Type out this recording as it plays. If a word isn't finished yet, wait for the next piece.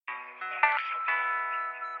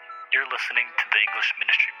You're listening to the English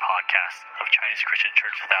Ministry Podcast of Chinese Christian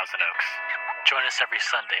Church Thousand Oaks. Join us every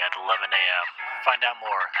Sunday at 11 a.m. Find out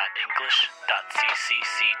more at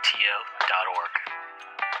english.cccto.org.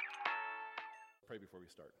 Pray before we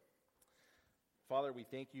start. Father, we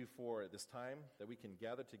thank you for this time that we can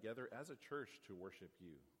gather together as a church to worship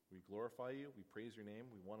you. We glorify you, we praise your name,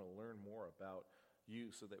 we want to learn more about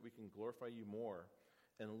you so that we can glorify you more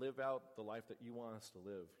and live out the life that you want us to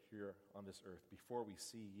live here on this earth before we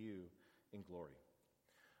see you in glory.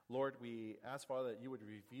 Lord, we ask, Father, that you would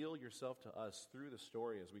reveal yourself to us through the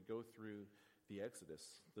story as we go through the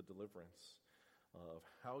Exodus, the deliverance of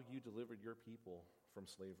how you delivered your people from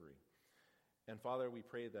slavery. And Father, we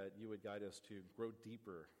pray that you would guide us to grow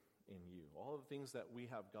deeper in you. All of the things that we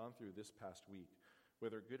have gone through this past week,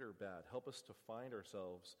 whether good or bad, help us to find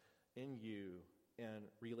ourselves in you and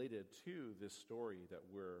related to this story that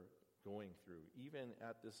we're going through, even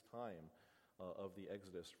at this time of the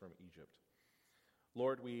Exodus from Egypt.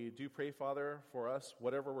 Lord, we do pray, Father, for us,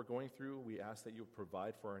 whatever we're going through, we ask that you would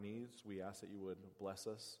provide for our needs. We ask that you would bless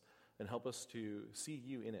us and help us to see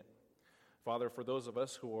you in it. Father, for those of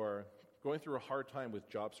us who are going through a hard time with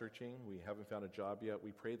job searching, we haven't found a job yet,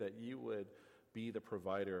 we pray that you would be the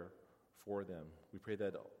provider for them. We pray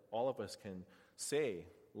that all of us can say,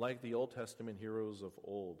 like the Old Testament heroes of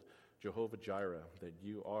old, Jehovah Jireh, that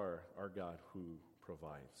you are our God who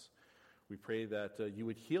provides. We pray that you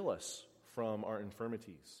would heal us from our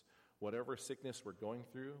infirmities. Whatever sickness we're going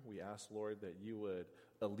through, we ask, Lord, that you would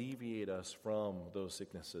alleviate us from those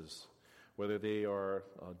sicknesses, whether they are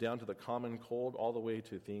down to the common cold all the way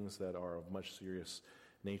to things that are of much serious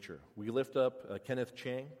nature. We lift up Kenneth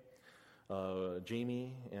Chang,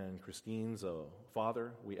 Jamie and Christine's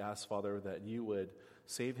father. We ask, Father, that you would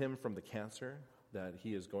save him from the cancer that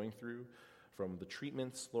he is going through, from the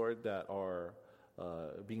treatments, Lord, that are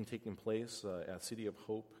being taken place at City of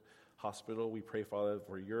Hope Hospital. We pray, Father,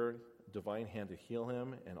 for your divine hand to heal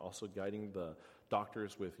him and also guiding the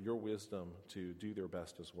doctors with your wisdom to do their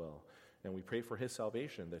best as well. And we pray for his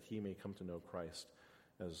salvation, that he may come to know Christ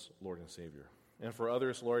as Lord and Savior. And for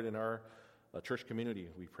others, Lord, in our church community,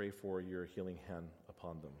 we pray for your healing hand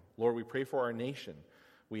upon them. Lord, we pray for our nation.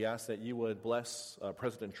 We ask that you would bless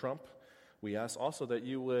President Trump. We ask also that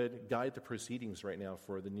you would guide the proceedings right now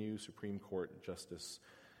for the new Supreme Court justice.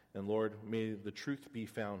 And Lord, may the truth be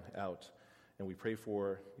found out. And we pray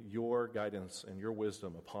for your guidance and your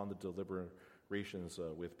wisdom upon the deliberations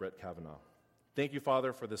with Brett Kavanaugh. Thank you,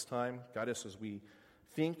 Father, for this time. Guide us as we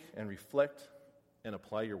think and reflect and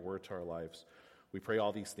apply your word to our lives. We pray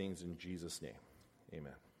all these things in Jesus' name.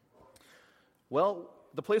 Amen. Well,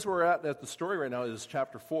 the place where we're at the story right now is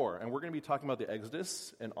chapter 4, and we're going to be talking about the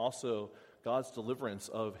Exodus and also God's deliverance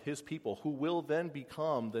of his people, who will then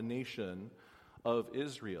become the nation of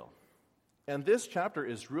Israel. And this chapter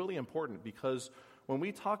is really important because when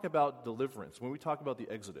we talk about deliverance, when we talk about the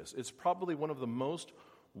Exodus, it's probably one of the most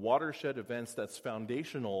watershed events that's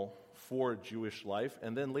foundational for Jewish life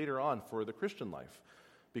and then later on for the Christian life,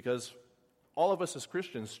 because all of us as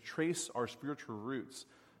Christians trace our spiritual roots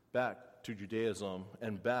back to Judaism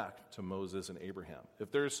and back to Moses and Abraham.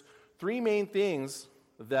 If there's three main things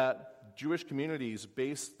that Jewish communities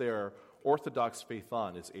base their Orthodox faith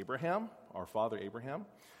on, it's Abraham, our father Abraham,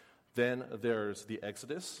 then there's the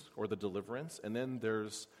Exodus or the deliverance, and then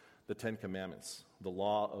there's the Ten Commandments, the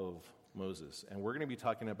law of Moses. And we're going to be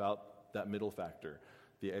talking about that middle factor,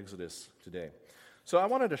 the Exodus, today. So I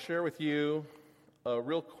wanted to share with you a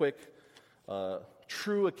real quick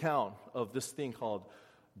true account of this thing called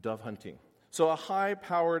dove hunting. So a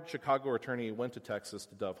high-powered Chicago attorney went to Texas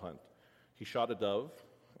to dove hunt. He shot a dove,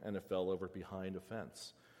 and it fell over behind a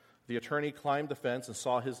fence. The attorney climbed the fence and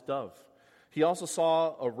saw his dove. He also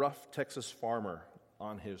saw a rough Texas farmer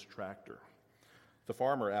on his tractor. The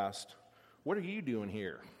farmer asked, "What are you doing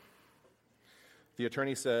here?" The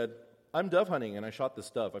attorney said, "I'm dove hunting, and I shot this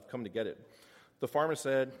dove. I've come to get it." The farmer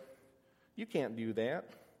said, "You can't do that.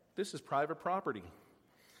 This is private property."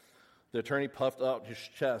 The attorney puffed out his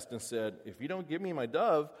chest and said, "If you don't give me my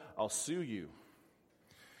dove, I'll sue you."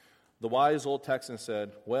 The wise old Texan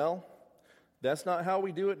said, "Well, that's not how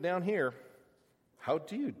we do it down here." "How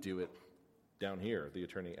do you do it down here?" the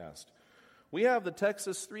attorney asked. "We have the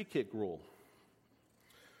Texas three-kick rule."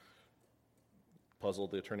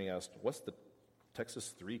 Puzzled, the attorney asked, "What's the Texas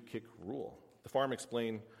three-kick rule?" The farmer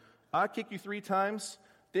explained, "I kick you 3 times,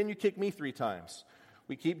 then you kick me 3 times.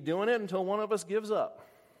 We keep doing it until one of us gives up."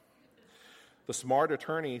 The smart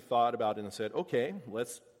attorney thought about it and said, "Okay,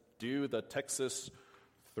 let's do the Texas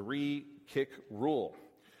 3-kick rule."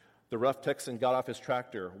 The rough Texan got off his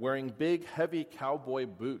tractor, wearing big, heavy cowboy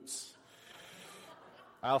boots.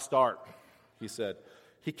 "I'll start," he said.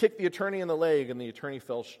 He kicked the attorney in the leg, and the attorney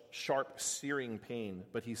felt sharp, searing pain,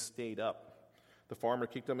 but he stayed up. The farmer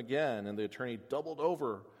kicked him again, and the attorney doubled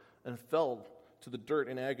over and fell to the dirt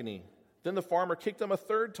in agony. Then the farmer kicked him a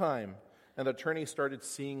third time, and the attorney started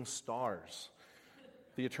seeing stars.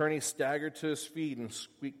 The attorney staggered to his feet and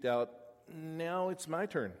squeaked out, "Now it's my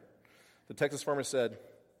turn." The Texas farmer said,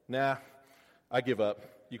 "Nah, I give up.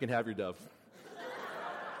 You can have your dove."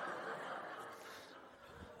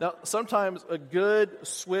 Now, sometimes a good,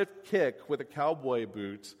 swift kick with a cowboy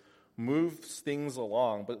boot moves things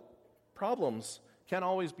along, but problems can't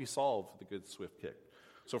always be solved with a good, swift kick.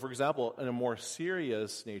 So, for example, in a more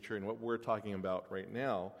serious nature, in what we're talking about right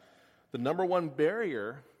now, the number one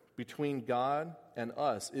barrier between God and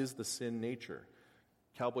us is the sin nature.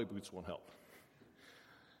 Cowboy boots won't help.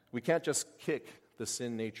 We can't just kick the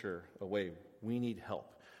sin nature away. We need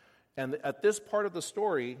help. And at this part of the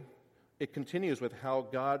story, it continues with how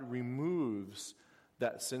God removes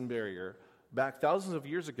that sin barrier back thousands of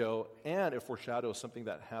years ago, and it foreshadows something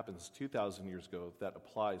that happens 2,000 years ago that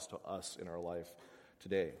applies to us in our life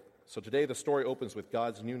today. So today the story opens with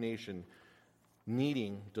God's new nation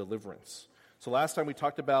needing deliverance. So last time we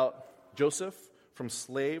talked about Joseph from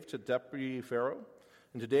slave to deputy Pharaoh,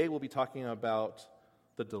 and today we'll be talking about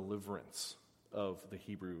the deliverance of the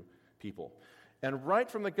Hebrew people. And right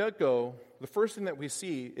from the get-go, the first thing that we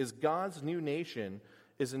see is God's new nation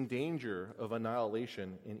is in danger of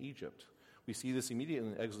annihilation in Egypt. We see this immediately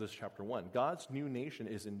in Exodus chapter 1. God's new nation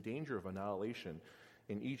is in danger of annihilation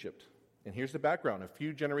in Egypt. And here's the background. A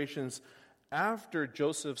few generations after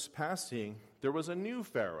Joseph's passing, there was a new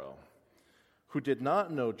Pharaoh who did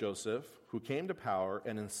not know Joseph, who came to power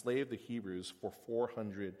and enslaved the Hebrews for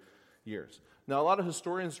 400 years. Now, a lot of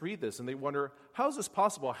historians read this and they wonder, how is this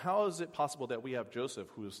possible? How is it possible that we have Joseph,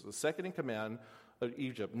 who is the second in command of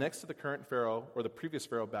Egypt, next to the current Pharaoh or the previous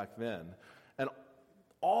Pharaoh back then, and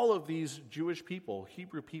all of these Jewish people,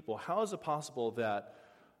 Hebrew people, how is it possible that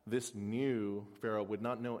this new Pharaoh would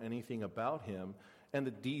not know anything about him and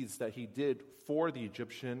the deeds that he did for the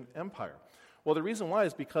Egyptian empire? Well, the reason why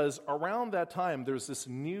is because around that time, there was this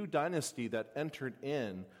new dynasty that entered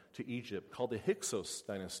in to Egypt called the Hyksos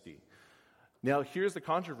dynasty. Now, here's the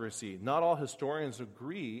controversy. Not all historians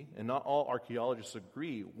agree, and not all archaeologists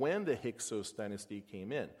agree, when the Hyksos dynasty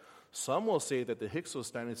came in. Some will say that the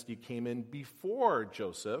Hyksos dynasty came in before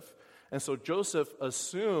Joseph, and so Joseph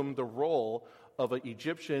assumed the role of an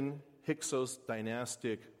Egyptian Hyksos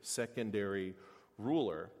dynastic secondary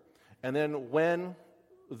ruler. And then when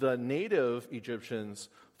the native Egyptians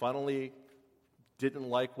finally didn't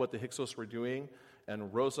like what the Hyksos were doing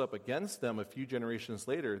and rose up against them a few generations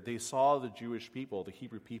later, they saw the Jewish people, the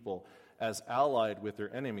Hebrew people, as allied with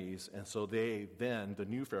their enemies, and so they then, the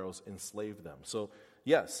new pharaohs, enslaved them. So,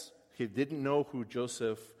 yes, he didn't know who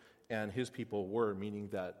Joseph and his people were, meaning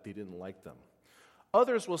that they didn't like them.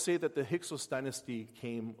 Others will say that the Hyksos dynasty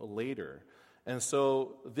came later, and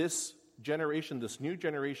so this generation, this new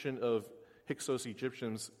generation of Hyksos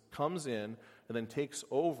Egyptians comes in and then takes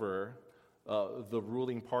over the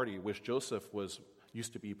ruling party, which Joseph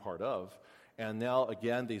used to be part of. And now,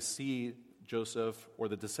 again, they see Joseph, or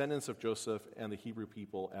the descendants of Joseph, and the Hebrew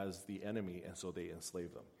people as the enemy, and so they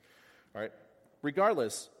enslave them. All right.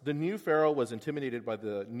 Regardless, the new Pharaoh was intimidated by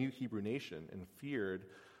the new Hebrew nation and feared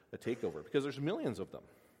a takeover because there's millions of them.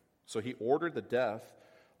 So he ordered the death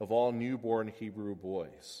of all newborn Hebrew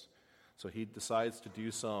boys. So he decides to do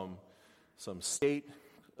some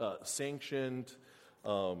state-sanctioned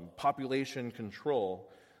population control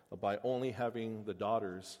by only having the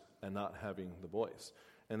daughters and not having the boys.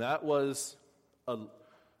 And that was a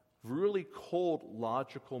really cold,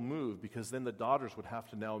 logical move, because then the daughters would have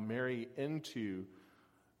to now marry into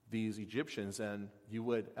these Egyptians, and you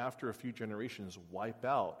would, after a few generations, wipe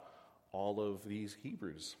out all of these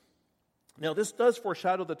Hebrews. Now, this does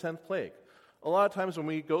foreshadow the 10th plague. A lot of times when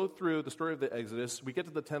we go through the story of the Exodus, we get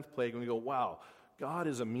to the 10th plague and we go, wow, God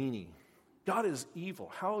is a meanie. God is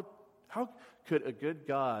evil. How could a good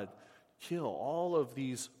God kill all of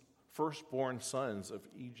these firstborn sons of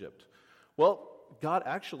Egypt? Well, God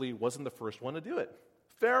actually wasn't the first one to do it.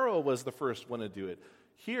 Pharaoh was the first one to do it.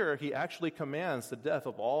 Here, he actually commands the death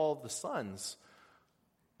of all the sons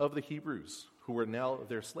of the Hebrews, who were now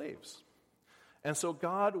their slaves. And so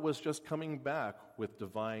God was just coming back with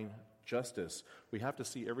divine justice. We have to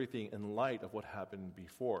see everything in light of what happened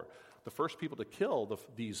before. The first people to kill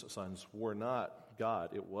these sons were not God.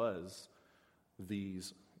 It was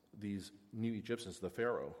these new Egyptians, the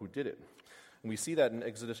Pharaoh, who did it. And we see that in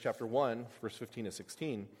Exodus chapter 1, verse 15 to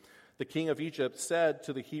 16. The king of Egypt said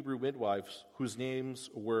to the Hebrew midwives, whose names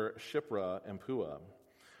were Shiphrah and Puah,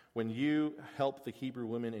 When you help the Hebrew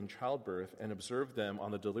women in childbirth and observe them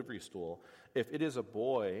on the delivery stool, if it is a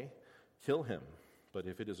boy, kill him. But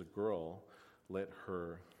if it is a girl, let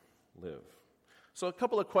her live. So a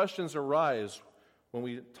couple of questions arise when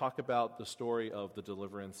we talk about the story of the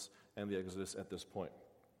deliverance and the Exodus at this point.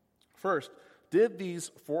 First, did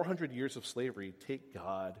these 400 years of slavery take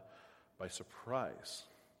God by surprise?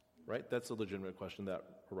 Right? That's a legitimate question that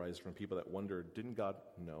arises from people that wonder, didn't God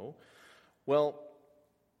know? Well,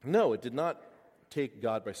 no, it did not take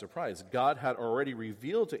God by surprise. God had already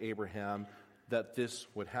revealed to Abraham that this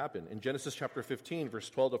would happen. In Genesis chapter 15, verse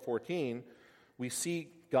 12 to 14, we see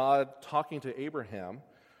God talking to Abraham,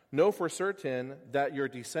 "Know for certain that your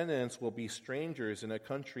descendants will be strangers in a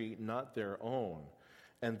country not their own,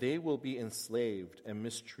 and they will be enslaved and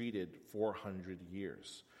mistreated 400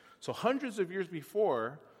 years. So hundreds of years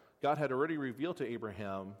before, God had already revealed to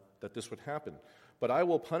Abraham that this would happen. But I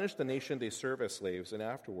will punish the nation they serve as slaves, and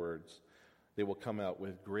afterwards they will come out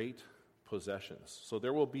with great possessions. So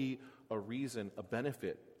there will be a reason, a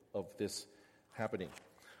benefit of this happening.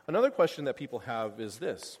 Another question that people have is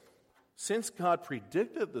this: since God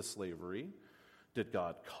predicted the slavery, did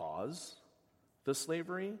God cause the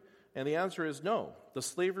slavery? And the answer is no. The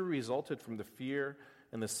slavery resulted from the fear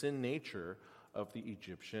and the sin nature of the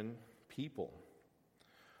Egyptian people.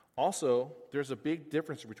 Also, there's a big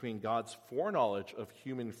difference between God's foreknowledge of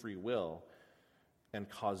human free will and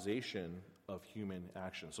causation of human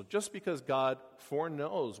action. So just because God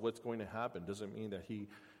foreknows what's going to happen doesn't mean that he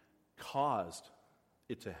caused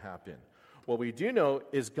it to happen. What we do know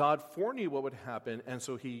is God foreknew what would happen, and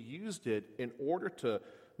so he used it in order to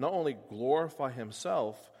not only glorify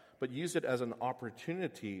himself, but used it as an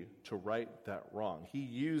opportunity to right that wrong. He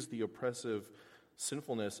used the oppressive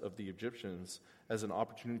sinfulness of the Egyptians as an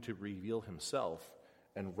opportunity to reveal himself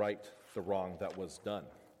and right the wrong that was done.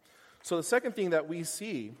 So the second thing that we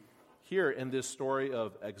see here in this story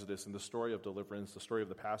of Exodus, in the story of deliverance, the story of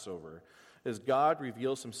the Passover, is God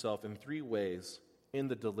reveals himself in three ways in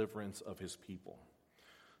the deliverance of his people.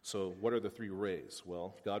 So what are the three ways?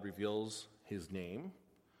 Well, God reveals his name,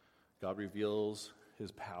 God reveals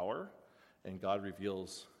his power, and God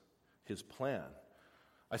reveals his plan.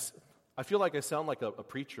 I feel like I sound like a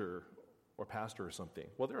preacher or pastor or something.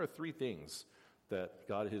 Well, there are three things that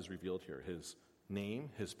God has revealed here: his name,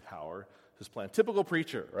 his power, his plan. Typical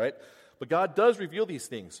preacher, right? But God does reveal these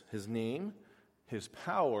things: his name, his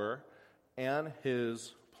power, and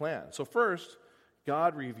his plan. So first,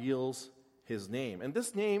 God reveals his name. And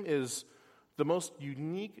this name is the most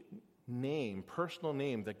unique name, personal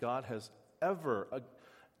name that God has ever,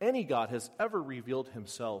 any God has ever revealed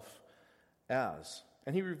himself as.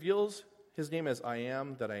 And he reveals his name as I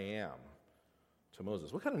am that I am to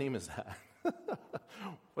Moses. What kind of name is that?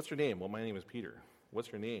 What's your name? Well, my name is Peter.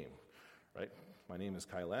 What's your name? Right? My name is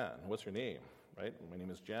Kailan. What's your name? Right? My name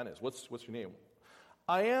is Janice. What's your name?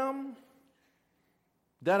 I am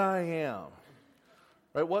that I am.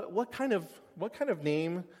 Right? What kind of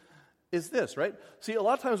name is this, right? See, a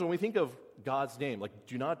lot of times when we think of God's name, like,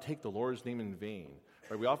 do not take the Lord's name in vain.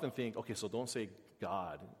 Right? We often think, okay, so don't say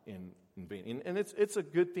God in vain. And it's a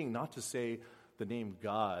good thing not to say the name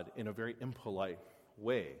God in a very impolite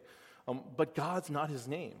way. But God's not his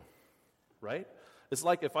name, right? It's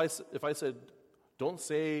like if I said, don't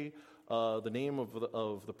say the name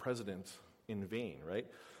of the president in vain, right?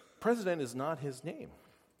 President is not his name,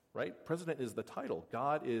 right? President is the title.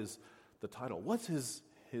 God is the title. What's his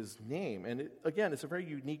name? And again, it's a very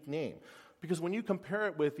unique name, because when you compare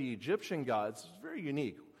it with the Egyptian gods, it's very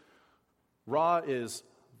unique. Ra is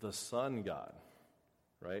the sun god,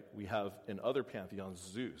 right? We have in other pantheons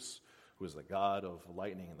Zeus, who is the god of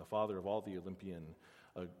lightning and the father of all the Olympian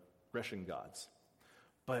Grecian gods.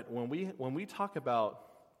 But when we talk about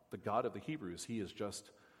the God of the Hebrews, he is just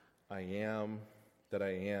I am that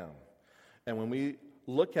I am. And when we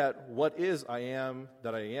look at what is I am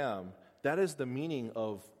that I am, that is the meaning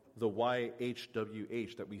of the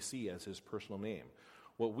YHWH that we see as his personal name.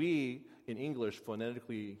 What we in English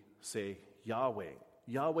phonetically say Yahweh.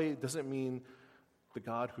 Yahweh doesn't mean the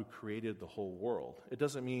God who created the whole world. It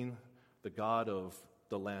doesn't mean the God of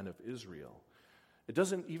the land of Israel. It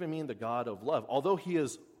doesn't even mean the God of love. Although he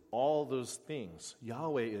is all those things,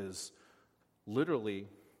 Yahweh is literally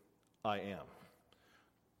I am.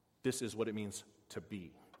 This is what it means to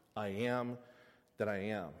be. I am that I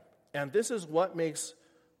am. And this is what makes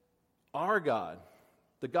our God,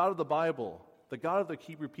 the God of the Bible, the God of the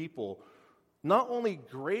Hebrew people, not only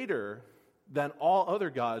greater than all other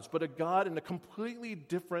gods, but a God in a completely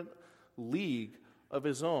different league of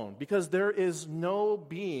his own. Because there is no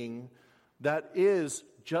being that is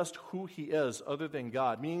just who he is other than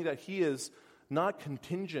God, meaning that he is not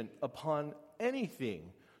contingent upon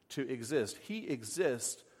anything to exist. He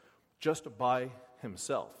exists just by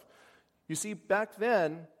himself. You see, back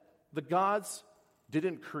then, the gods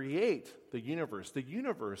didn't create the universe. The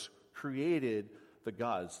universe created the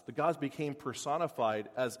gods. The gods became personified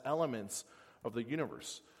as elements of the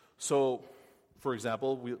universe. So, for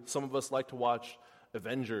example, some of us like to watch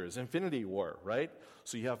Avengers, Infinity War, right?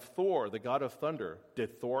 So you have Thor, the god of thunder.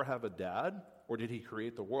 Did Thor have a dad, or did he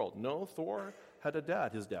create the world? No, Thor had a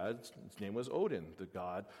dad. His name was Odin, the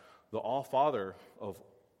god, the all-father of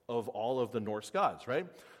all of the Norse gods, right?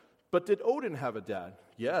 But did Odin have a dad?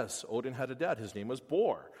 Yes, Odin had a dad. His name was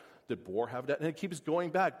Bor. Did Bor have a dad? And it keeps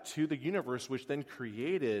going back to the universe, which then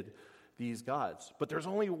created these gods. But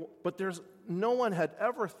no one had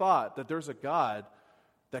ever thought that there's a God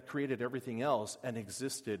that created everything else and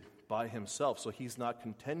existed by himself. So he's not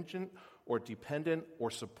contingent or dependent or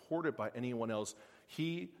supported by anyone else.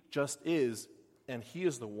 He just is, and he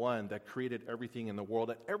is the one that created everything in the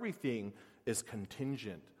world, and everything is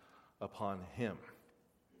contingent upon him.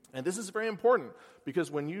 And this is very important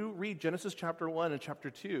because when you read Genesis chapter 1 and chapter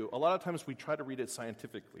 2, a lot of times we try to read it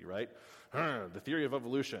scientifically, right? The theory of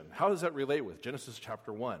evolution. How does that relate with Genesis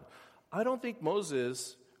chapter 1? I don't think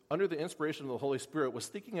Moses, under the inspiration of the Holy Spirit, was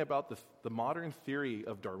thinking about the modern theory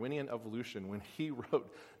of Darwinian evolution when he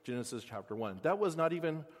wrote Genesis chapter 1. That was not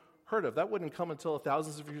even heard of. That wouldn't come until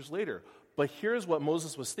thousands of years later. But here's what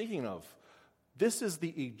Moses was thinking of. This is the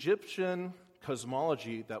Egyptian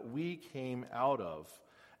cosmology that we came out of.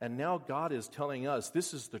 And now God is telling us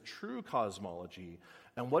this is the true cosmology.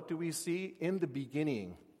 And what do we see? In the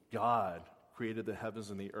beginning, God created the heavens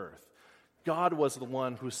and the earth. God was the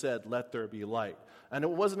one who said, "Let there be light." And it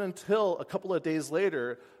wasn't until a couple of days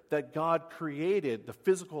later that God created the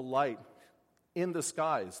physical light in the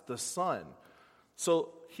skies, the sun.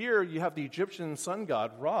 So here you have the Egyptian sun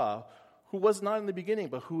god, Ra, who was not in the beginning,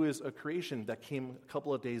 but who is a creation that came a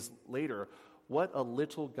couple of days later. What a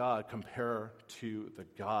little God compared to the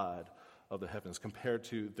God of the heavens, compared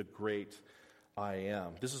to the great I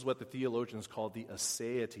am. This is what the theologians call the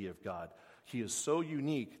aseity of God. He is so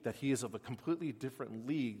unique that he is of a completely different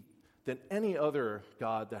league than any other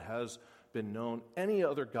God that has been known, any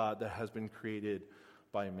other God that has been created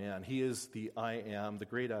by man. He is the I am, the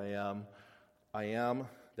great I am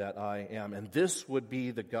that I am. And this would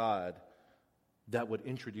be the God that would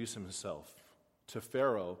introduce himself to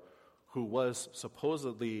Pharaoh, who was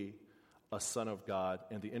supposedly a son of God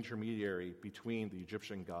and the intermediary between the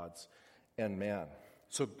Egyptian gods and man.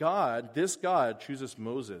 So this God chooses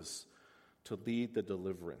Moses to lead the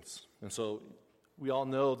deliverance. And so we all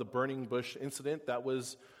know the burning bush incident. That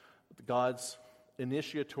was God's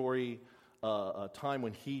initiatory time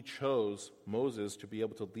when he chose Moses to be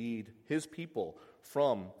able to lead his people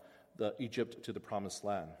from Egypt to the promised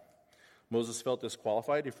land. Moses felt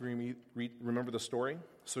disqualified, if you remember the story,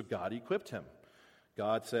 so God equipped him.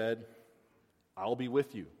 God said, "I'll be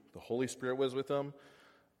with you." The Holy Spirit was with him.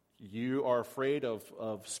 You are afraid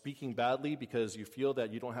of speaking badly because you feel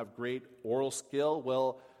that you don't have great oral skill.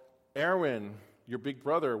 Well, Aaron, your big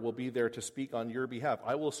brother, will be there to speak on your behalf.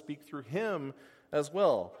 I will speak through him as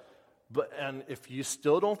well. And if you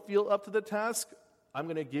still don't feel up to the task, I'm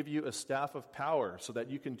going to give you a staff of power so that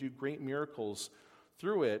you can do great miracles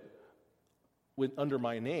through it under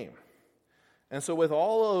my name. And so with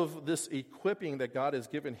all of this equipping that God has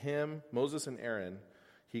given him, Moses and Aaron,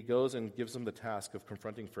 he goes and gives them the task of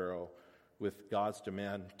confronting Pharaoh with God's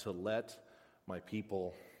demand to let my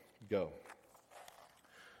people go.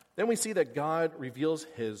 Then we see that God reveals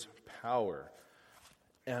his power.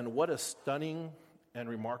 And what a stunning and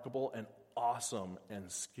remarkable and awesome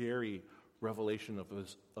and scary revelation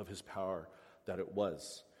of his power that it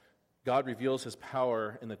was. God reveals his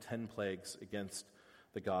power in the 10 plagues against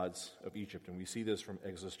the gods of Egypt. And we see this from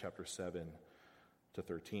Exodus chapter 7 to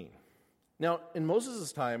 13. Now, in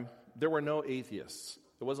Moses' time, there were no atheists.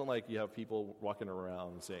 It wasn't like you have people walking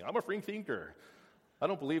around saying, "I'm a free thinker. I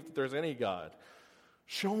don't believe that there's any God."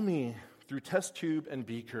 Show me through test tube and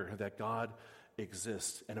beaker that God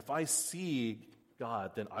exists. And if I see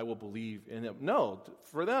God, then I will believe in him. No,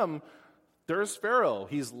 for them, there's Pharaoh.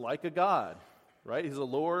 He's like a god. Right? He's a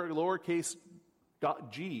lowercase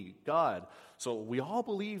g, God. So we all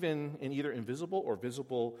believe in either invisible or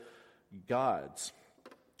visible gods.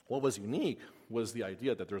 What was unique was the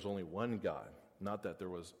idea that there's only one God, not that there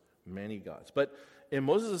was many gods. But in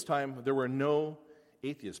Moses' time, there were no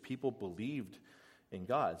atheists. People believed in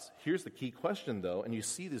gods. Here's the key question, though, and you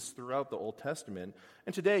see this throughout the Old Testament.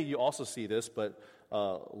 And today you also see this, but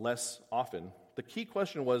less often. The key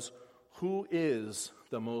question was, who is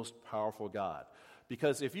the most powerful God?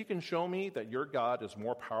 Because if you can show me that your God is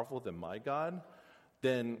more powerful than my God,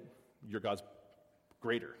 then your God's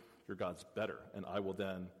greater, your God's better, and I will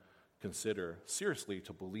then consider seriously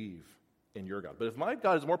to believe in your God. But if my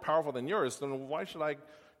God is more powerful than yours, then why should I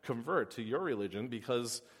convert to your religion?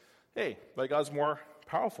 Because, hey, my God's more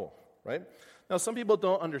powerful, right? Now, some people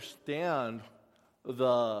don't understand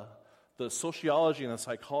the sociology and the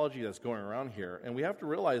psychology that's going around here, and we have to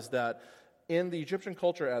realize that in the Egyptian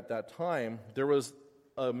culture at that time, there was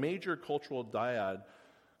a major cultural dyad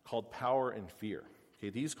called power and fear. Okay,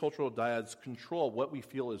 these cultural dyads control what we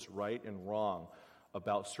feel is right and wrong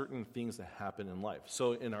about certain things that happen in life.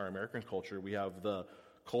 So in our American culture, we have the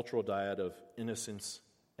cultural dyad of innocence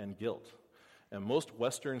and guilt. And most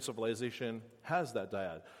Western civilization has that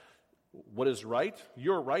dyad. What is right?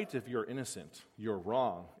 You're right if you're innocent. You're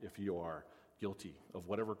wrong if you are guilty of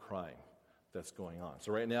whatever crime that's going on.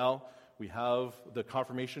 So right now, we have the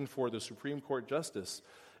confirmation for the Supreme Court justice.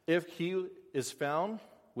 If he is found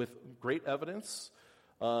with great evidence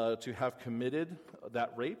to have committed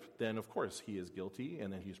that rape, then of course he is guilty,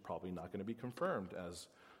 and then he's probably not going to be confirmed as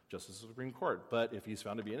Justice of the Supreme Court. But if he's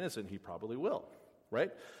found to be innocent, he probably will,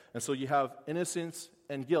 right? And so you have innocence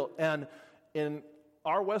and guilt. And in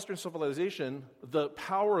our Western civilization, the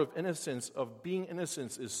power of innocence, of being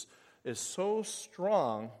innocent, is so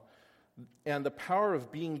strong, and the power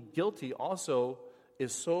of being guilty also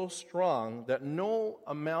is so strong that no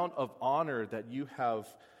amount of honor that you have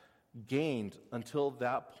gained until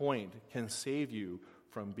that point can save you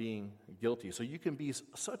from being guilty. So you can be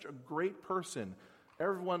such a great person,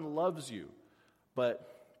 everyone loves you,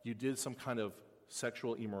 but you did some kind of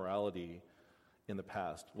sexual immorality in the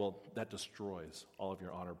past. Well, that destroys all of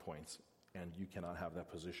your honor points, and you cannot have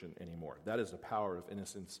that position anymore. That is the power of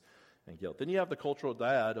innocence and guilt. Then you have the cultural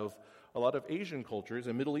dyad of a lot of Asian cultures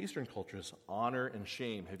and Middle Eastern cultures, honor and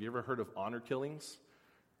shame. Have you ever heard of honor killings?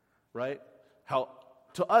 Right? How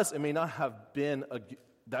to us it may not have been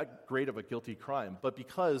that great of a guilty crime, but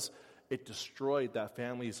because it destroyed that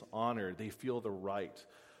family's honor, they feel the right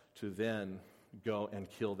to then go and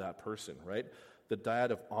kill that person, right? The dyad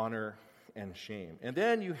of honor and shame. And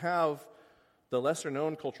then you have the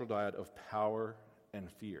lesser-known cultural dyad of power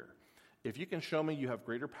and fear. If you can show me you have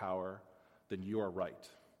greater power, then you are right,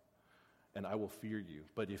 and I will fear you.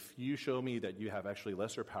 But if you show me that you have actually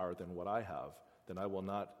lesser power than what I have, then I will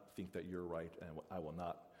not think that you're right, and I will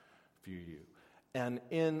not fear you. And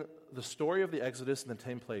in the story of the Exodus and the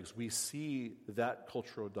 10 plagues, we see that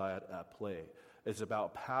cultural dyad at play. It's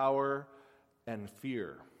about power and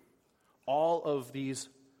fear. All of these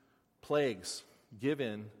plagues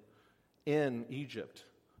given in Egypt,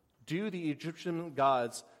 do the Egyptian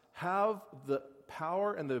gods have the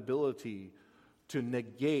power and the ability to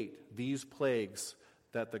negate these plagues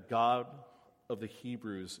that the God of the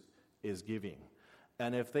Hebrews is giving?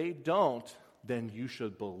 And if they don't, then you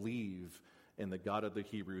should believe in the God of the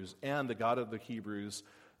Hebrews. And the God of the Hebrews,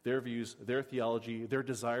 their views, their theology, their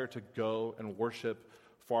desire to go and worship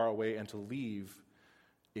far away and to leave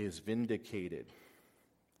is vindicated.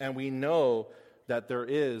 And we know that there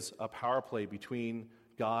is a power play between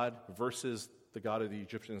God versus the God of the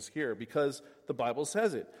Egyptians here, because the Bible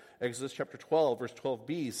says it. Exodus chapter 12, verse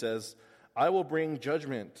 12b says, I will bring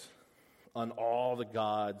judgment on all the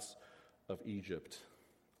gods of Egypt.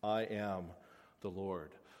 I am the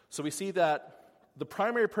Lord. So we see that the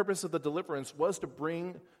primary purpose of the deliverance was to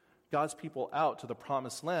bring God's people out to the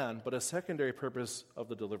promised land, but a secondary purpose of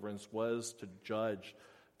the deliverance was to judge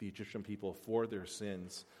the Egyptian people for their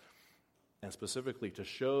sins, and specifically to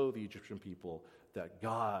show the Egyptian people that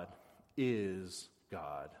God is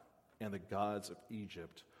God, and the gods of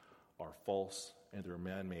Egypt are false and they're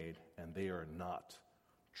man-made, and they are not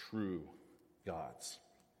true gods.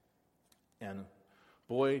 And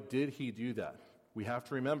boy, did he do that. We have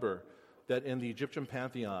to remember that in the Egyptian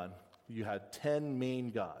pantheon, you had 10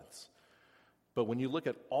 main gods. But when you look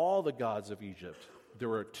at all the gods of Egypt, there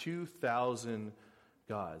were 2,000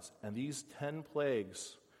 gods. And these 10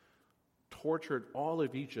 plagues tortured all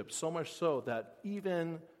of Egypt, so much so that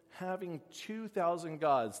even having 2,000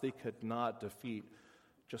 gods, they could not defeat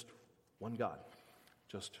just one God.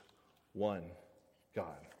 Just one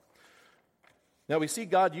God. Now we see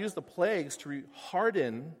God use the plagues to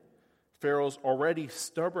harden Pharaoh's already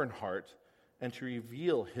stubborn heart and to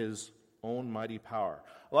reveal his own mighty power.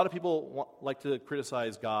 A lot of people like to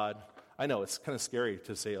criticize God. I know, it's kind of scary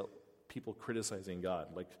to say people criticizing God.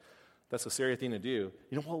 Like, that's a scary thing to do.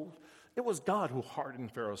 Well, it was God who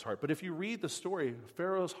hardened Pharaoh's heart. But if you read the story,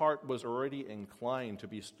 Pharaoh's heart was already inclined to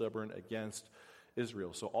be stubborn against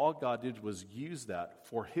Israel. So all God did was use that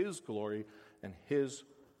for his glory and his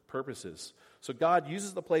purposes. So God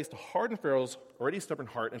uses the plagues to harden Pharaoh's already stubborn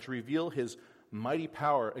heart and to reveal his mighty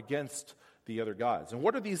power against the other gods. And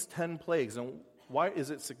what are these 10 plagues, and why is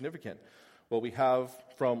it significant? Well, we have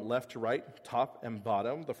from left to right, top and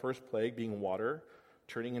bottom, the first plague being water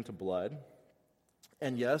turning into blood.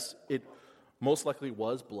 And yes, it most likely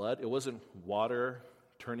was blood. It wasn't water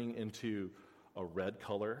turning into a red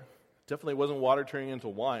color. Definitely wasn't water turning into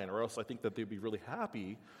wine, or else I think that they'd be really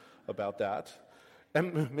happy about that.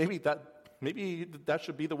 And maybe that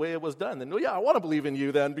should be the way it was done. Then, I want to believe in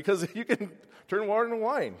you then, because you can turn water into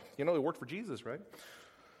wine. It worked for Jesus, right?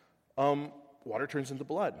 Water turns into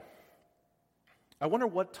blood. I wonder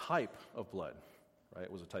what type of blood,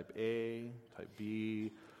 right? Was it type A, type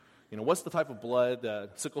B? What's the type of blood?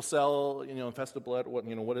 Sickle cell, infested blood? What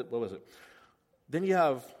was it? Then you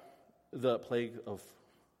have the plague of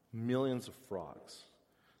millions of frogs.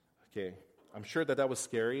 Okay, I'm sure that was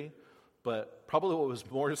scary, but probably what was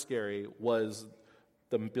more scary was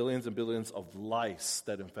the billions and billions of lice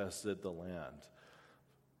that infested the land,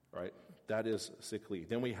 right? That is sickly.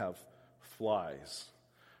 Then we have flies.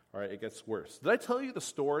 All right, it gets worse. Did I tell you the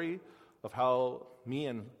story of how me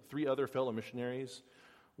and 3 other fellow missionaries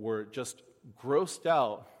were just grossed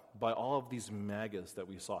out by all of these maggots that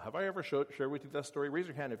we saw? Have I ever shared with you that story? Raise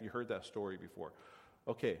your hand if you heard that story before.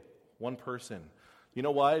 Okay, one person. You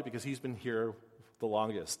know why? Because he's been here the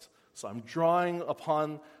longest. So I'm drawing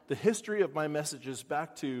upon the history of my messages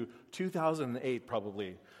back to 2008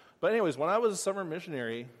 probably. But anyways, when I was a summer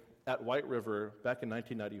missionary at White River back in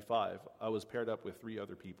 1995, I was paired up with 3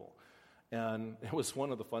 other people. And it was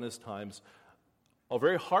one of the funnest times, a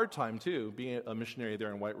very hard time too, being a missionary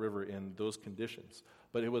there in White River in those conditions.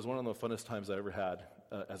 But it was one of the funnest times I ever had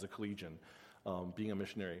as a collegian, being a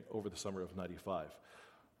missionary over the summer of 95.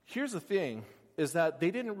 Here's the thing, is that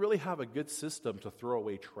they didn't really have a good system to throw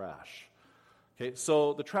away trash. Okay,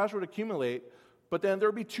 so the trash would accumulate, but then there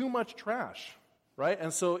would be too much trash, right?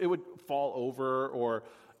 And so it would fall over,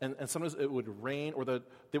 and sometimes it would rain, or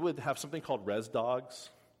they would have something called res dogs,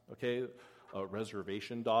 okay,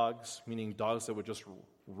 reservation dogs, meaning dogs that would just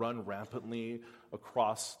run rampantly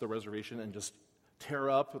across the reservation and just tear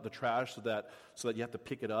up the trash so that you have to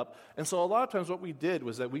pick it up. And so a lot of times what we did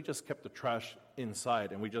was that we just kept the trash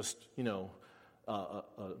inside, and we just,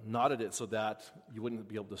 knotted it so that you wouldn't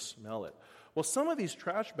be able to smell it. Well, some of these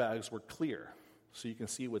trash bags were clear, so you can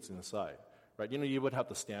see what's inside, right? You would have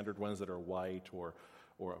the standard ones that are white or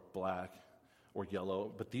black or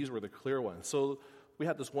yellow, but these were the clear ones. So we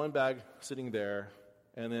had this one bag sitting there,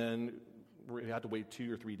 and then we had to wait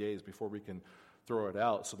 2 or 3 days before we can throw it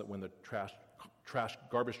out so that when the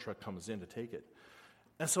garbage truck comes in to take it.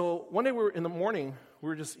 And so one day in the morning, we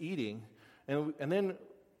were just eating, and then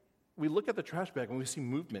we look at the trash bag and we see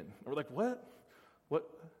movement. And we're like, what?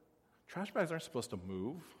 Trash bags aren't supposed to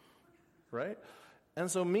move, right? And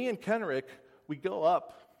so me and Kenrick, we go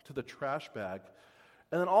up to the trash bag,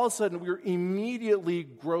 and then all of a sudden we were immediately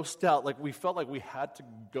grossed out. Like we felt like we had to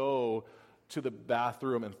go to the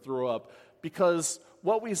bathroom and throw up, because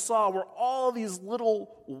what we saw were all these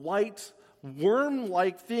little white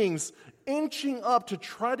worm-like things inching up to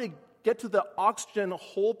try to get to the oxygen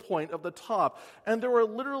hole point of the top. And there were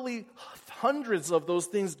literally hundreds of those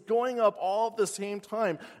things going up all at the same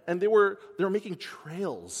time. And they were making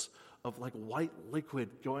trails of like white liquid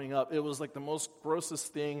going up. It was like the most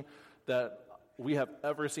grossest thing that we have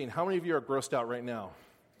ever seen. How many of you are grossed out right now?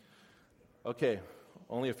 Okay,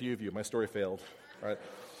 only a few of you. My story failed. All right.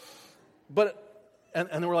 But,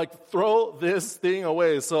 and we're like, throw this thing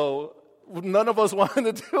away. So none of us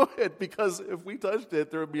wanted to do it, because if we touched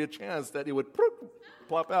it, there would be a chance that it would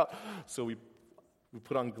plop out. So we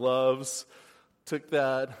put on gloves, took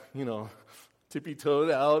that, tippy-toed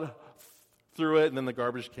out, threw it, and then the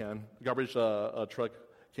garbage truck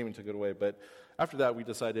came and took it away. But after that, we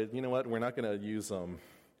decided, you know what, we're not going to use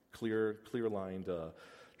clear-lined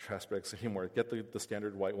trash bags anymore. Get the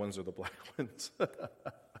standard white ones or the black ones.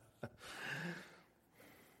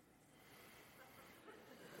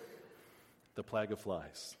 The plague of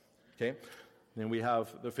flies. Okay? Then we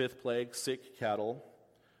have the 5th plague, sick cattle.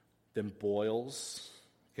 Then boils.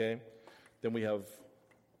 Okay? Then we have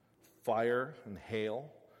fire and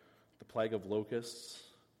hail. The plague of locusts.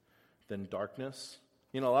 Then darkness.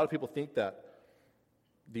 A lot of people think that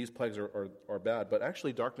these plagues are bad, but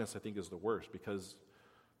actually darkness, I think, is the worst, because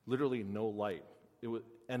literally no light.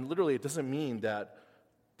 And literally it doesn't mean that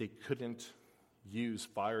they couldn't use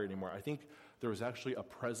fire anymore. I think there was actually a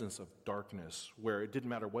presence of darkness where it didn't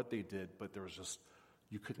matter what they did, but there was just,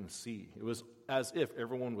 you couldn't see. It was as if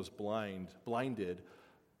everyone was blinded,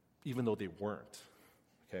 even though they weren't.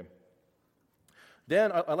 Okay.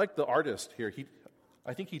 Then I like the artist here.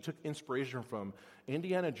 I think he took inspiration from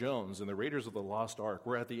Indiana Jones and the Raiders of the Lost Ark,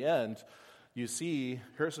 where at the end you see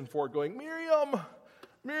Harrison Ford going,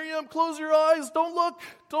 Miriam, close your eyes, don't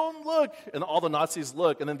look. And all the Nazis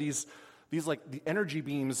look, and then these like the energy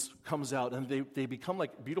beams comes out, and they become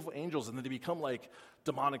like beautiful angels, and then they become like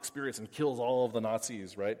demonic spirits and kills all of the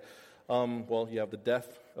Nazis, right? Well, you have the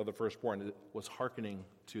death of the firstborn. It was hearkening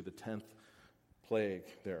to the 10th plague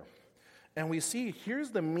there. And we see,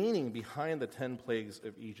 here's the meaning behind the 10 plagues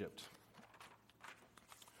of Egypt.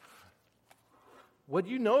 What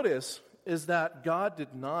you notice is that God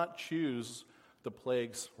did not choose the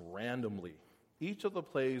plagues randomly. Each of the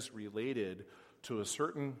plagues related to a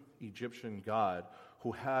certain Egyptian god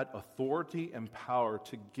who had authority and power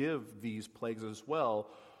to give these plagues as well,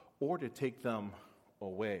 or to take them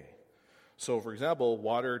away. So, for example,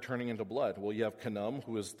 water turning into blood. Well, you have Khnum,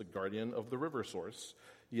 who is the guardian of the river source.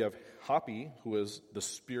 You have Hapi, who is the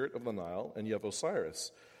spirit of the Nile, and you have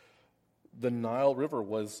Osiris. The Nile River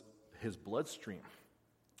was his bloodstream.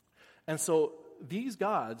 And so these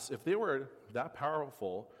gods, if they were that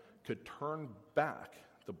powerful, could turn back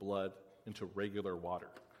the blood into regular water.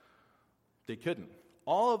 They couldn't.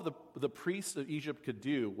 All of the priests of Egypt could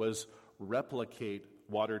do was replicate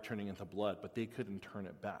water turning into blood, but they couldn't turn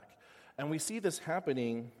it back. And we see this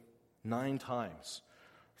happening 9 times,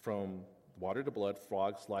 from water to blood,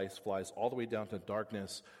 frogs, lice, flies, all the way down to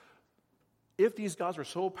darkness. If these gods were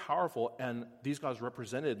so powerful and these gods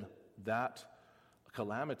represented that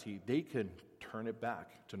calamity, they could turn it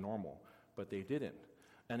back to normal, but they didn't.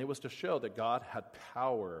 And it was to show that God had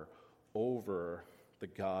power over the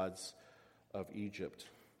gods of Egypt.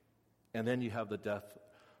 And then you have the death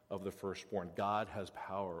of the firstborn. God has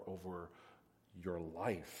power over your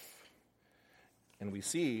life. And we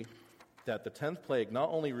see that the 10th plague not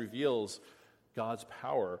only reveals God's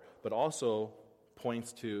power, but also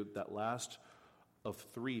points to that last of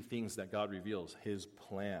 3 things that God reveals, his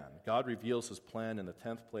plan. God reveals his plan in the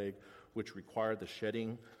 10th plague, which required the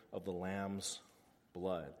shedding of the lamb's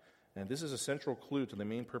blood. And this is a central clue to the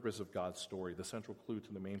main purpose of God's story, the central clue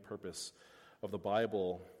to the main purpose of the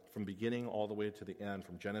Bible from beginning all the way to the end,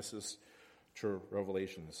 from Genesis to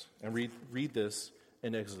Revelations. And read this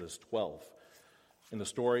in Exodus 12, in the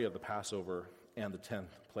story of the Passover and the 10th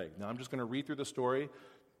plague. Now I'm just going to read through the story.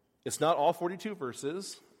 It's not all 42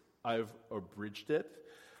 verses. I've abridged it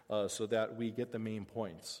so that we get the main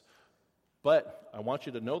points. But I want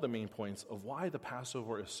you to know the main points of why the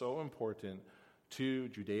Passover is so important to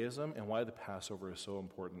Judaism and why the Passover is so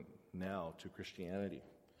important now to Christianity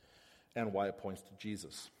and why it points to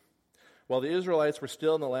Jesus. While the Israelites were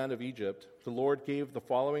still in the land of Egypt, the Lord gave the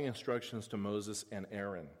following instructions to Moses and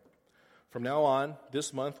Aaron. From now on,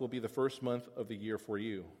 this month will be the first month of the year for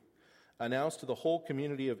you. Announce to the whole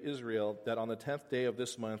community of Israel that on the 10th day of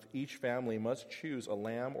this month, each family must choose a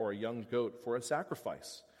lamb or a young goat for a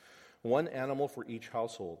sacrifice, 1 animal for each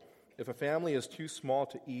household. If a family is too small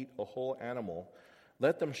to eat a whole animal,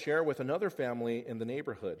 let them share with another family in the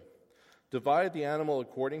neighborhood. Divide the animal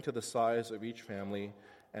according to the size of each family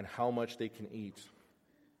and how much they can eat.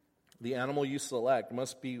 The animal you select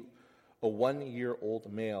must be a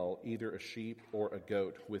 1-year-old male, either a sheep or a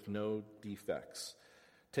goat, with no defects.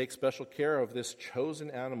 Take special care of this chosen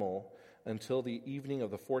animal until the evening of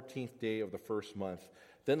the 14th day of the first month.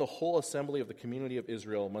 Then the whole assembly of the community of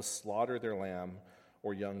Israel must slaughter their lamb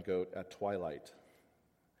or young goat at twilight.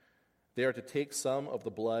 They are to take some of the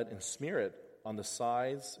blood and smear it on the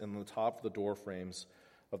sides and on the top of the door frames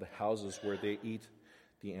of the houses where they eat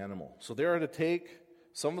the animal. So they are to take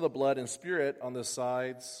some of the blood and smear it on the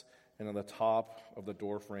sides and on the top of the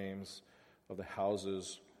door frames of the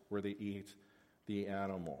houses where they eat the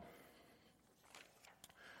animal.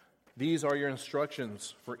 These are your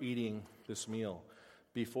instructions for eating this meal.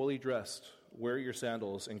 Be fully dressed, wear your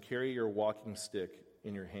sandals, and carry your walking stick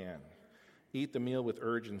in your hand. Eat the meal with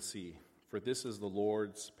urgency, for this is the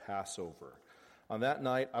Lord's Passover. On that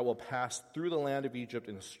night I will pass through the land of Egypt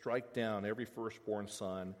and strike down every firstborn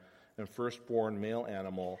son and firstborn male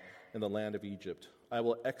animal in the land of Egypt. I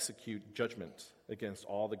will execute judgment against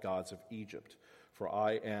all the gods of Egypt, for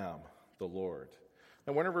I am the Lord.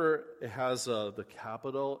 And whenever it has the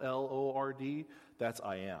capital L-O-R-D, that's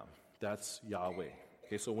I am. That's Yahweh.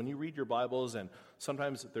 Okay, so when you read your Bibles, and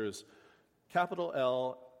sometimes there's capital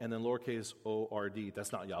L and then lowercase O-R-D,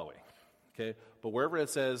 that's not Yahweh. Okay, but wherever it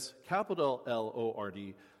says capital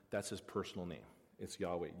L-O-R-D, that's his personal name. It's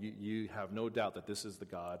Yahweh. You have no doubt that this is the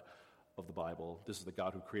God of the Bible. This is the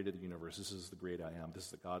God who created the universe. This is the great I am. This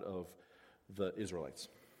is the God of the Israelites.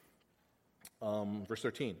 Verse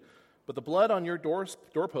 13. But the blood on your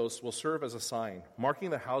doorposts will serve as a sign, marking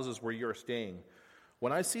the houses where you are staying.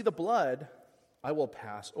 When I see the blood, I will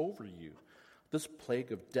pass over you. This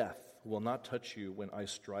plague of death will not touch you when I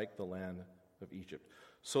strike the land of Egypt.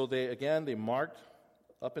 So they marked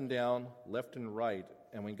up and down, left and right,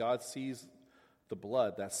 and when God sees the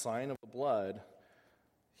blood, that sign of the blood,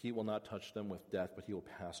 he will not touch them with death, but he will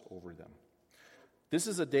pass over them. This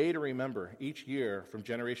is a day to remember each year from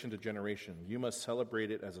generation to generation. You must celebrate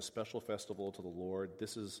it as a special festival to the Lord.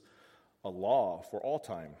 This is a law for all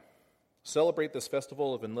time. Celebrate this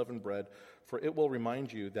festival of unleavened bread, for it will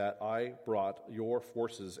remind you that I brought your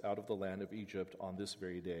forces out of the land of Egypt on this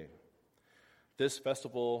very day. This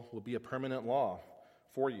festival will be a permanent law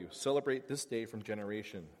for you. Celebrate this day from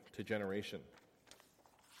generation to generation.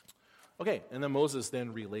 Okay, and then Moses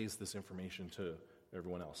then relays this information to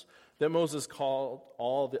everyone else. Then Moses called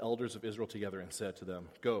all the elders of Israel together and said to them,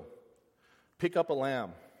 "Go, pick up a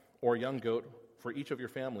lamb or a young goat for each of your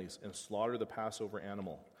families and slaughter the Passover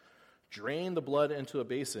animal. Drain the blood into a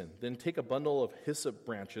basin. Then take a bundle of hyssop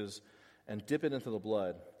branches and dip it into the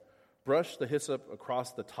blood. Brush the hyssop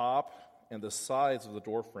across the top and the sides of the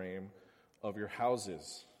doorframe of your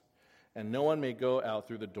houses. And no one may go out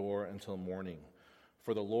through the door until morning.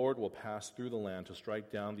 For the Lord will pass through the land to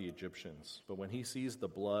strike down the Egyptians. But when he sees the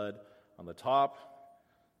blood on the top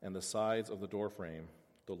and the sides of the doorframe,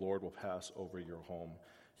 the Lord will pass over your home.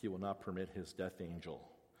 He will not permit his death angel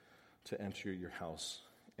to enter your house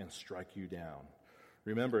and strike you down.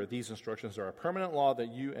 Remember, these instructions are a permanent law that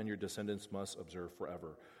you and your descendants must observe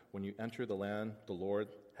forever. When you enter the land the Lord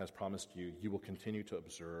has promised you, you will continue to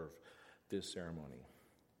observe this ceremony."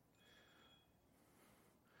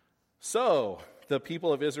 So the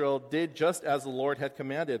people of Israel did just as the Lord had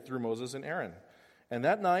commanded through Moses and Aaron. And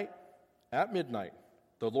that night, at midnight,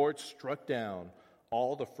 the Lord struck down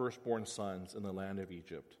all the firstborn sons in the land of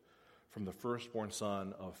Egypt, from the firstborn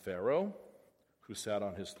son of Pharaoh, who sat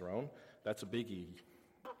on his throne. That's a biggie,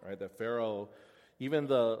 right? That Pharaoh, even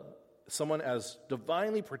someone as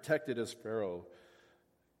divinely protected as Pharaoh,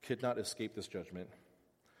 could not escape this judgment,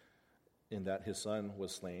 in that his son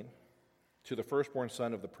was slain. To the firstborn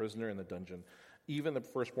son of the prisoner in the dungeon, even the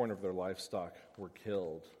firstborn of their livestock were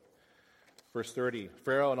killed. Verse 30,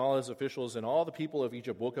 Pharaoh and all his officials and all the people of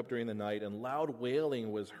Egypt woke up during the night, and loud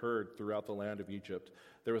wailing was heard throughout the land of Egypt.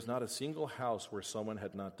 There was not a single house where someone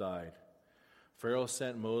had not died. Pharaoh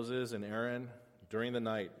sent Moses and Aaron during the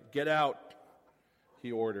night. "Get out,"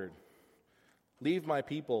 he ordered. "Leave my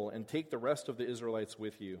people and take the rest of the Israelites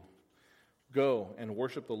with you. Go and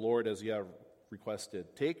worship the Lord as you have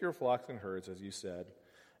requested. Take your flocks and herds, as you said,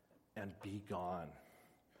 and be gone.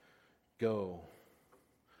 Go,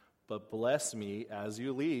 but bless me as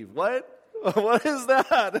you leave." What? What is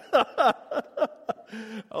that?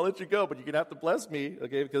 I'll let you go, but you're going to have to bless me,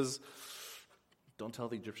 okay? Because don't tell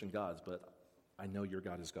the Egyptian gods, but I know your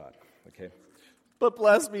God is God, okay? But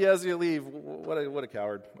bless me as you leave. What a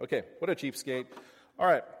coward. Okay, what a cheapskate. All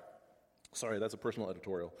right. Sorry, that's a personal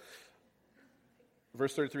editorial.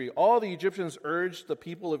 Verse 33, all the Egyptians urged the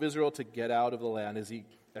people of Israel to get out of the land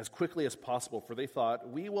as quickly as possible, for they thought,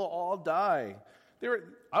 "We will all die."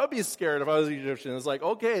 I would be scared if I was an Egyptian. It's like,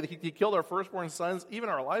 okay, he killed our firstborn sons, even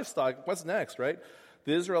our livestock. What's next, right?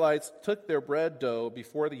 The Israelites took their bread dough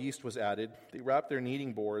before the yeast was added. They wrapped their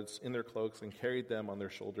kneading boards in their cloaks and carried them on their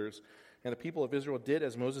shoulders. And the people of Israel did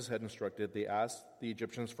as Moses had instructed. They asked the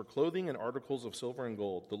Egyptians for clothing and articles of silver and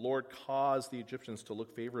gold. The Lord caused the Egyptians to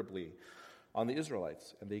look favorably on the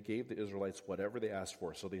Israelites, and they gave the Israelites whatever they asked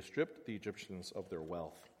for. So they stripped the Egyptians of their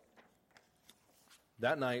wealth.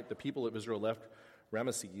 That night, the people of Israel left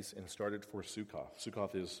Ramesses and started for Succoth.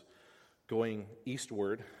 Succoth is going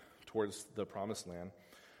eastward towards the Promised Land.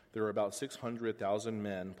 There were about 600,000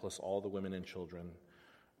 men, plus all the women and children.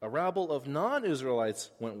 A rabble of non-Israelites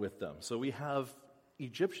went with them. So we have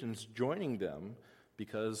Egyptians joining them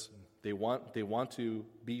because they want to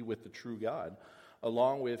be with the true God,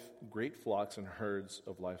 along with great flocks and herds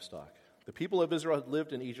of livestock. The people of Israel had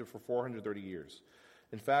lived in Egypt for 430 years.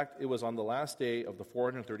 In fact, it was on the last day of the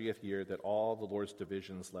 430th year that all the Lord's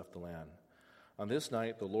divisions left the land. On this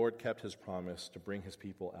night, the Lord kept his promise to bring his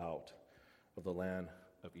people out of the land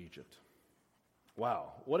of Egypt.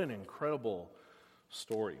 Wow, what an incredible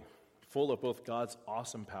story, full of both God's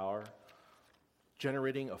awesome power,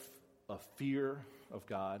 generating a fear of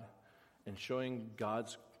God, and showing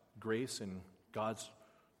God's grace and God's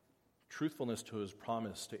truthfulness to his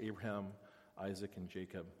promise to Abraham, Isaac, and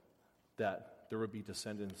Jacob, that there would be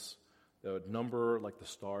descendants that would number like the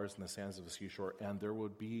stars and the sands of the seashore, and there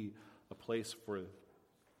would be a place for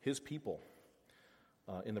his people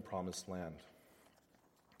in the promised land.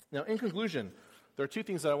 Now, in conclusion, there are two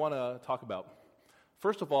things that I want to talk about.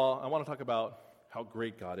 First of all, I want to talk about how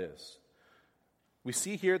great God is. We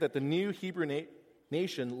see here that the new Hebrew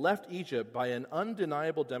nation left Egypt by an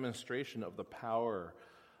undeniable demonstration of the power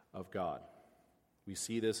of God. We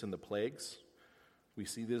see this in the plagues. We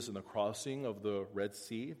see this in the crossing of the Red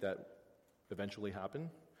Sea that eventually happened.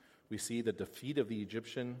 We see the defeat of the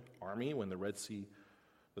Egyptian army when the Sea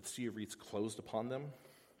of Reeds closed upon them.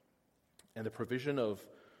 And the provision of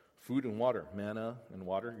food and water, manna and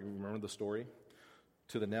water, you remember the story,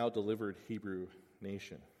 to the now delivered Hebrew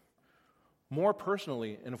nation. More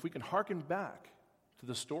personally, and if we can hearken back to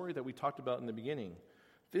the story that we talked about in the beginning,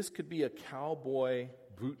 this could be a cowboy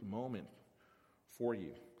boot moment for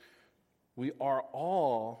you. We are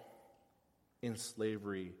all in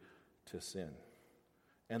slavery to sin.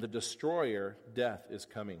 And the destroyer, death, is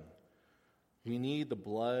coming. We need the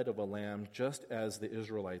blood of a lamb just as the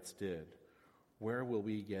Israelites did. Where will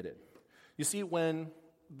we get it? You see, when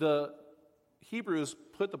the Hebrews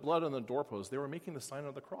put the blood on the doorpost, they were making the sign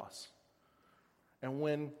of the cross. And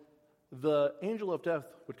when the angel of death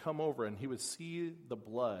would come over and he would see the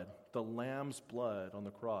blood, the lamb's blood on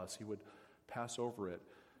the cross, he would pass over it,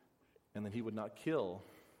 and then he would not kill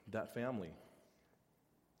that family.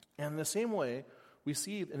 And in the same way, we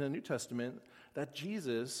see in the New Testament that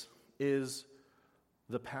Jesus is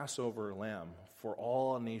the Passover lamb for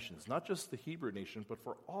all nations, not just the Hebrew nation, but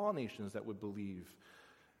for all nations that would believe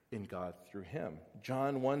in God through him.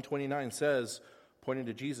 John 1:29 says, pointing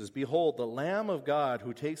to Jesus, "Behold, the Lamb of God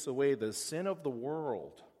who takes away the sin of the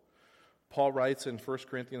world." Paul writes in 1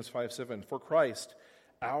 Corinthians 5:7, "For Christ,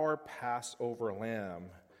 our Passover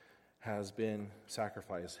lamb, has been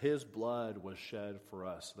sacrificed. His blood was shed for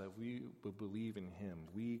us so that we would believe in him.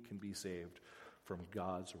 We can be saved from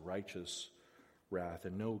God's righteous wrath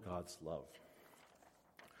and know God's love."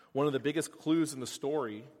 One of the biggest clues in the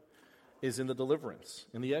story is in the deliverance,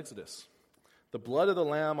 in the Exodus. The blood of the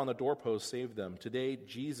lamb on the doorpost saved them. Today,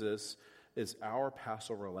 Jesus is our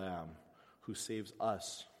Passover lamb who saves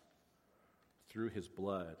us through his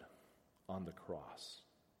blood on the cross.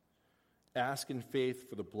 Ask in faith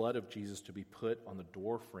for the blood of Jesus to be put on the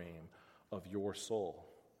doorframe of your soul.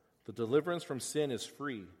 The deliverance from sin is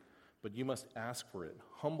free, but you must ask for it.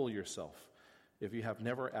 Humble yourself. If you have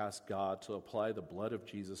never asked God to apply the blood of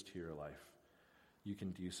Jesus to your life, you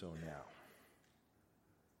can do so now.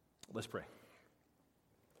 Let's pray.